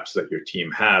the gaps that your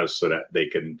team has so that they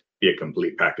can be a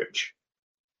complete package.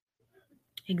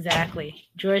 Exactly.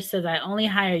 George says, I only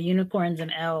hire unicorns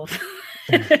and elves.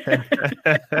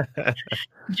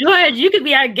 George, you could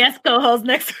be our guest co-host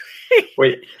next week.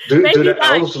 Wait, do the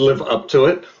elves live up to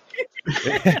it? We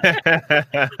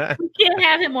can't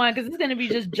have him on because it's going to be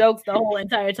just jokes the whole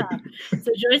entire time.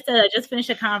 So George said, I just finished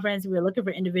a conference. We were looking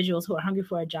for individuals who are hungry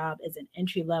for a job as an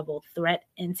entry-level threat,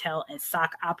 intel, and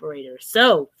SOC operator.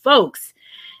 So, folks,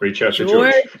 reach out to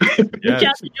George. Reach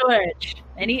out to George.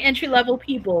 Any entry-level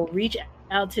people, reach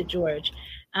out to George.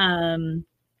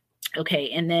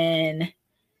 Okay, and then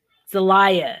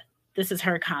Zelaya, this is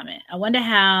her comment. I wonder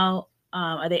how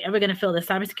are they ever going to fill the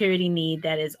cybersecurity need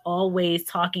that is always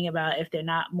talking about if they're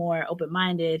not more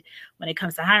open-minded when it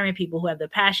comes to hiring people who have the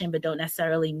passion but don't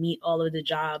necessarily meet all of the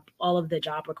job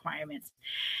requirements.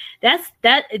 That's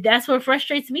what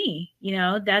frustrates me.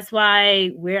 That's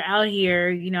why we're out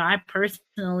here. I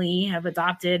personally have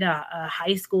adopted a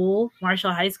high school,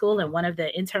 Marshall High School, and one of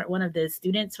the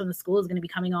students from the school is going to be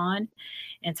coming on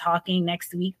and talking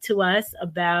next week to us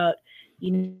about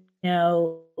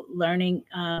learning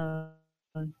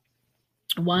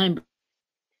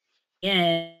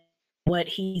and what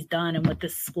he's done and what the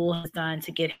school has done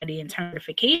to get ready in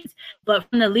certifications. But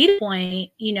from the leader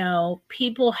point,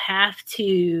 people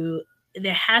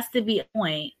there has to be a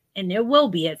point, and there will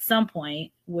be at some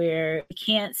point, where we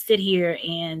can't sit here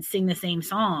and sing the same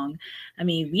song. I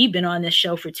mean, we've been on this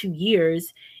show for 2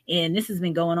 years, and this has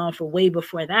been going on for way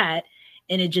before that.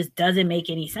 And it just doesn't make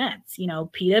any sense.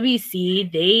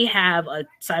 PwC, they have a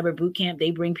cyber boot camp.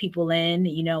 They bring people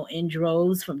in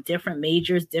droves from different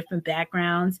majors, different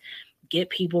backgrounds, get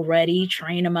people ready,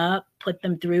 train them up, put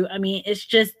them through. I mean, it's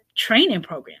just training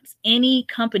programs. Any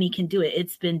company can do it.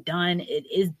 It's been done. It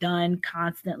is done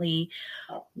constantly.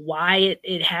 Why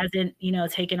it hasn't,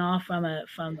 taken off from a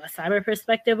cyber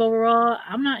perspective overall,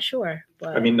 I'm not sure.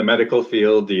 But I mean, the medical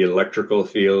field, the electrical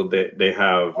field, they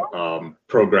have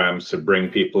programs to bring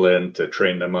people in to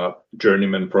train them up,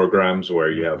 journeyman programs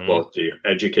where you have both the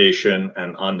education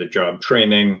and on-the-job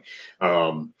training.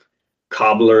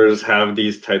 cobblers have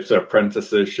these types of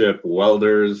apprenticeship,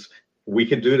 welders. We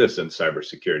could do this in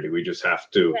cybersecurity. We just have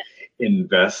to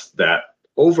invest that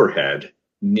overhead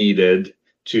needed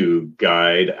to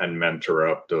guide and mentor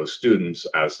up those students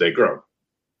as they grow.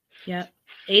 Yeah.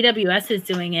 AWS is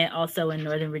doing it also in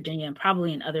Northern Virginia and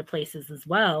probably in other places as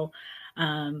well.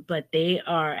 But they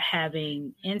are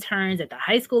having interns at the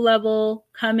high school level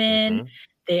come in. Mhm.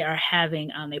 They are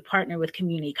having, they partner with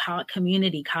community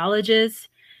colleges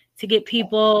to get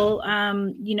people,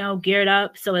 geared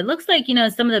up. So it looks like,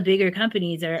 some of the bigger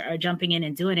companies are jumping in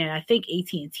and doing it. I think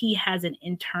AT&T has an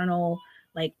internal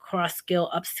like cross-skill,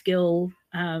 upskill,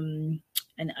 an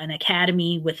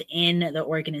academy within the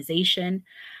organization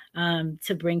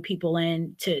to bring people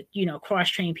in to,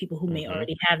 cross-train people who may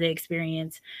already have the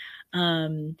experience.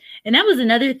 And that was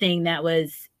another thing that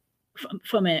was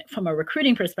from a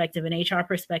recruiting perspective, an HR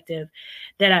perspective,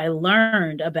 that I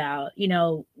learned about.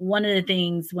 One of the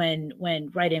things when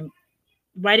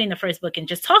writing the first book and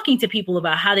just talking to people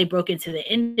about how they broke into the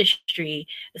industry,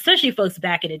 especially folks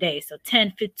back in the day, so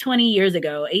 10, 20 years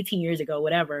ago, 18 years ago,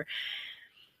 whatever.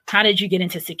 How did you get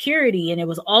into security? And it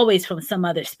was always from some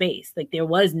other space. Like there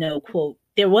was no quote,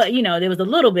 there was a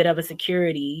little bit of a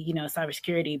security,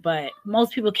 cybersecurity, but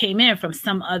most people came in from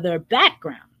some other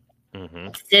background.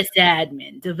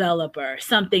 Sysadmin, developer,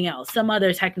 something else, some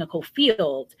other technical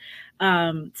field.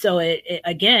 So it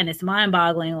again, it's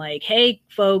mind-boggling. Like, hey,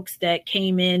 folks that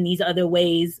came in these other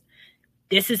ways,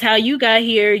 this is how you got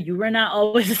here. You were not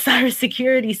always a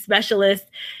cybersecurity specialist,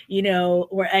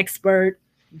 or expert.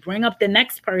 Bring up the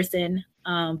next person.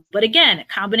 But again, a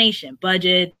combination,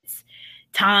 budgets,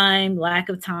 time, lack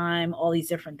of time, all these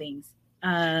different things.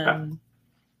 I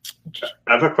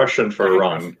have a question for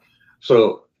Ron.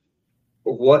 So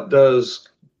what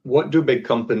do big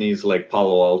companies like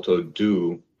Palo Alto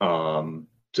do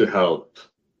to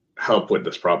help with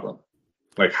this problem?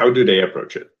 Like, how do they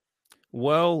approach it?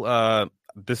 Well,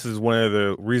 this is one of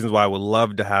the reasons why I would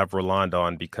love to have Rolanda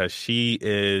on, because she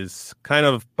is kind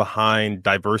of behind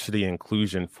diversity and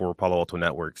inclusion for Palo Alto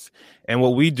Networks. And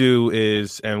what we do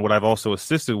is, and what I've also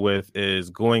assisted with, is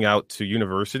going out to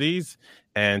universities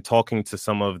and talking to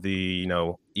some of the,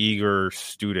 eager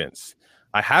students.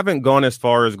 I haven't gone as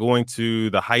far as going to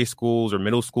the high schools or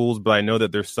middle schools, but I know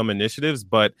that there's some initiatives,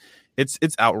 but it's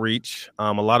outreach,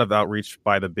 a lot of outreach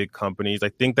by the big companies. I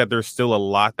think that there's still a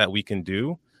lot that we can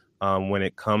do when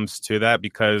it comes to that,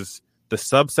 because the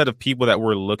subset of people that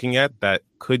we're looking at that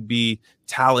could be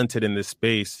talented in this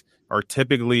space are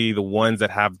typically the ones that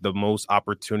have the most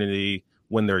opportunity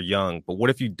when they're young. But what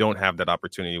if you don't have that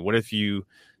opportunity? What if you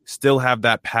still have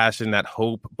that passion, that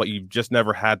hope, but you've just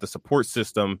never had the support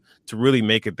system to really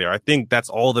make it there? I think that's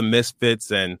all the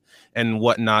misfits and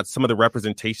whatnot, some of the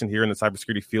representation here in the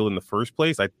cybersecurity field in the first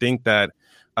place. I think that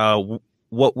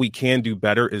what we can do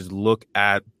better is look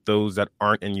at those that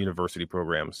aren't in university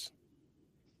programs.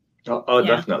 Oh,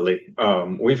 definitely.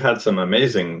 We've had some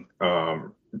amazing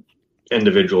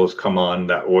individuals come on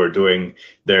that were doing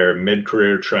their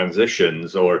mid-career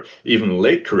transitions or even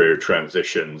late career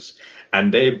transitions.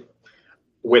 And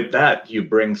with that, you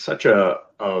bring such a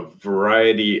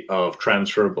variety of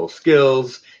transferable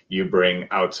skills. You bring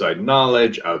outside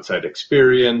knowledge, outside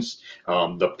experience,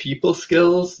 the people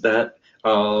skills that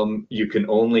you can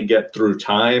only get through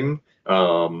time.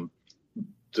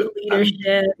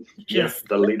 Leadership.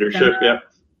 The leadership.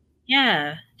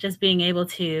 Yeah, just being able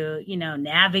to,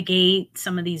 navigate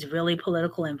some of these really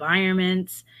political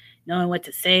environments, knowing what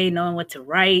to say, knowing what to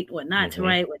write, what not to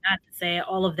write, what not to say,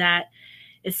 all of that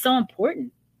is so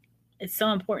important. It's so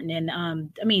important.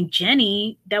 And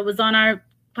Jenny, that was on our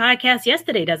podcast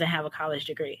yesterday, doesn't have a college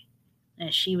degree.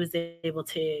 And she was able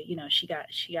to, she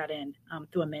got in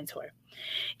through a mentor.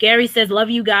 Gary says, love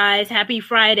you guys. Happy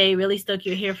Friday. Really stoked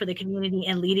you're here for the community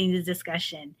and leading the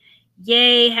discussion.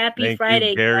 Yay. Happy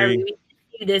Friday, you, Gary. We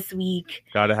see you this week.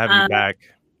 Gotta have you back.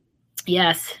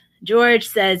 Yes. George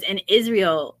says, in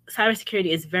Israel,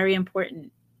 cybersecurity is very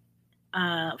important.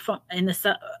 A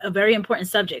very important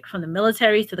subject, from the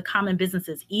military to the common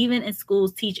businesses. Even in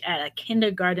schools, teach at a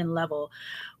kindergarten level.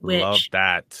 Love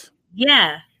that.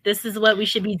 Yeah, this is what we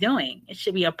should be doing. It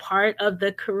should be a part of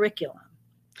the curriculum.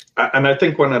 And I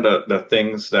think one of the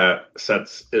things that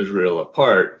sets Israel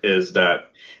apart is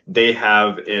that they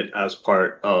have it as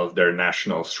part of their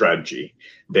national strategy.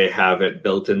 They have it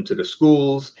built into the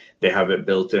schools. They have it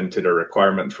built into the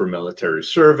requirement for military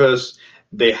service.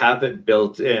 They have it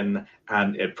built in,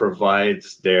 and it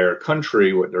provides their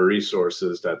country with the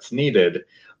resources that's needed,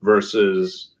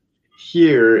 versus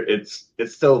here it's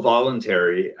still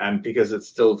voluntary. And because it's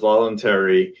still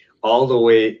voluntary all the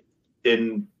way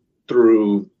in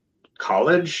through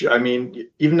college, I mean,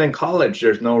 even in college,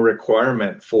 there's no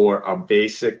requirement for a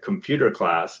basic computer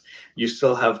class. You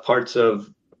still have parts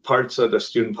of the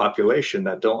student population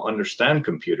that don't understand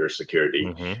computer security.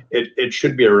 Mm-hmm. It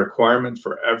should be a requirement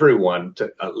for everyone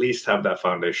to at least have that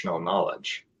foundational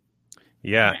knowledge.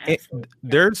 Yeah, Absolutely.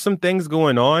 there's some things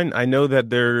going on. I know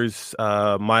that there's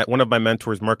one of my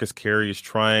mentors, Marcus Carey, is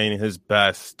trying his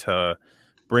best to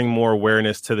bring more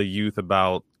awareness to the youth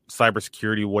about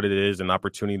cybersecurity, what it is, and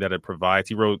opportunity that it provides.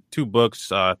 He wrote 2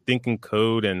 books, Think and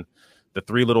Code and The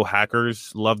Three Little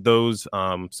Hackers. Love those.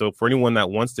 So for anyone that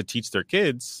wants to teach their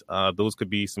kids, those could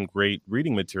be some great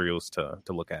reading materials to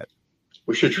look at.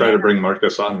 We should try to bring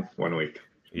Marcus on one week.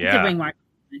 To bring Marcus.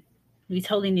 We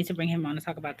totally need to bring him on to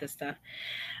talk about this stuff.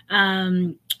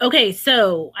 Okay,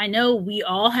 so I know we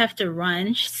all have to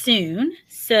run soon.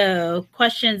 So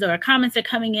questions or comments are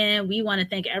coming in. We want to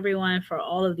thank everyone for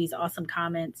all of these awesome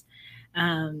comments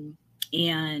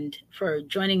and for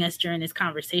joining us during this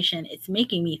conversation. It's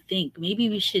making me think maybe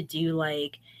we should do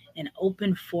like an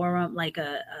open forum, like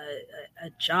a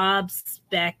job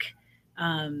spec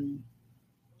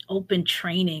open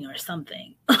training or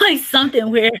something, like something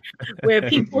where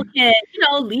people can,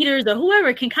 leaders or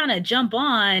whoever can kind of jump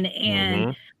on and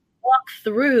walk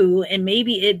through, and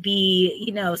maybe it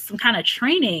be, some kind of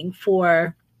training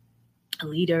for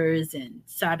leaders and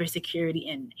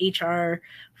cybersecurity and HR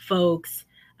folks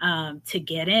to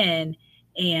get in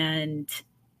and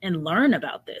learn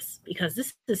about this, because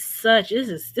this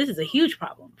is a huge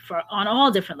problem on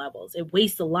all different levels. It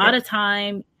wastes a lot of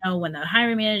time, when the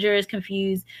hiring manager is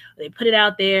confused, they put it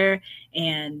out there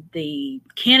and the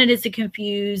candidates are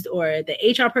confused, or the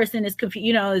HR person is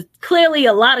confused. There's clearly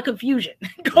a lot of confusion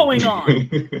going on.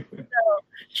 So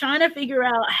trying to figure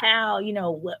out how,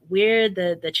 where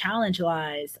the challenge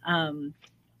lies.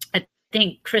 I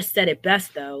think Chris said it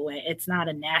best, though. It's not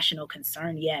a national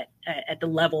concern yet at the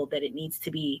level that it needs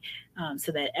to be,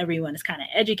 so that everyone is kind of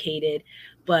educated.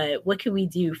 But what can we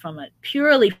do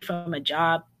purely from a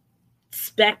job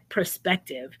spec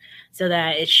perspective, so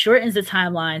that it shortens the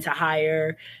timeline to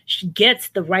hire, gets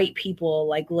the right people,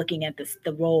 like looking at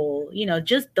the role,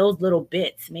 just those little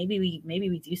bits. Maybe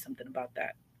we do something about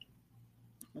that.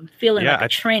 I'm feeling like a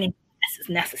training is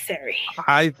necessary.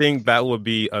 I think that would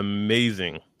be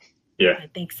amazing. Yeah, I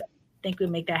think so. I think we'll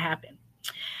make that happen.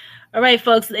 All right,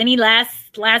 folks. Any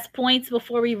last points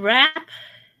before we wrap?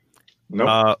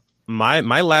 No. My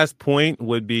last point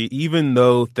would be, even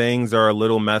though things are a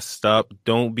little messed up,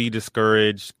 don't be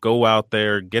discouraged. Go out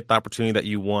there, get the opportunity that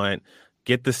you want,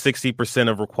 get the 60%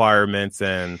 of requirements,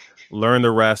 and learn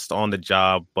the rest on the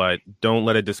job. But don't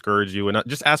let it discourage you, and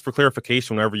just ask for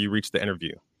clarification whenever you reach the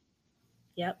interview.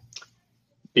 Yep.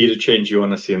 Be the change you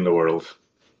want to see in the world.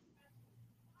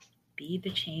 Be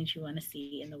the change you want to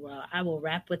see in the world. I will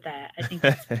wrap with that. I think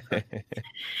that's perfect.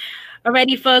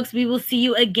 Alrighty, folks. We will see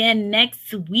you again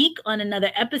next week on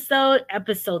another episode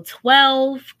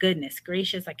 12. Goodness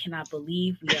gracious, I cannot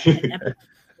believe we are at episode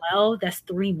 12. That's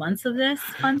 3 months of this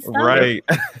fun stuff. Right.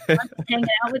 Hanging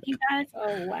out with you guys.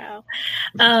 Oh,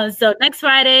 wow. So next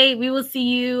Friday, we will see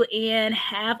you, and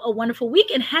have a wonderful week,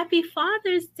 and happy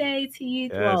Father's Day to you.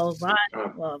 Yes. Ron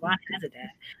has a dad.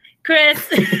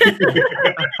 Chris, and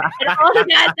all the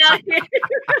guys out here.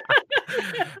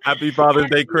 Happy Father's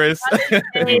Day, Chris.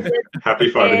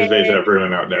 Happy Father's Day to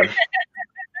everyone out there.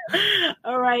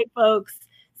 All right, folks.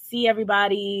 See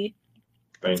everybody.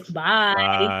 Thanks.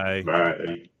 Bye. Bye.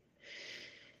 Bye.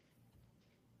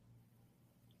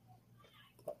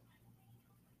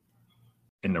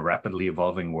 In the rapidly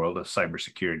evolving world of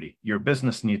cybersecurity, your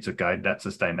business needs a guide that's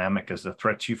as dynamic as the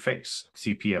threats you face.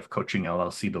 CPF Coaching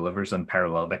LLC delivers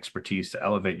unparalleled expertise to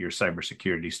elevate your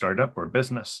cybersecurity startup or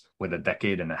business. With a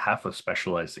decade and a half of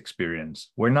specialized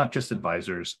experience, we're not just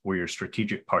advisors, we're your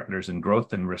strategic partners in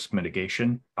growth and risk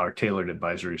mitigation. Our tailored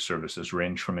advisory services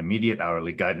range from immediate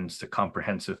hourly guidance to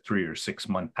comprehensive 3 or 6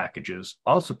 month packages,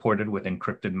 all supported with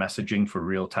encrypted messaging for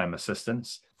real-time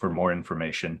assistance. For more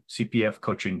information,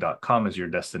 cpfcoaching.com is your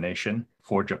destination.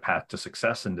 Forge a path to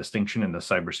success and distinction in the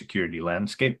cybersecurity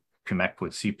landscape. Connect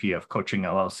with CPF Coaching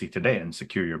LLC today and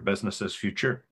secure your business's future.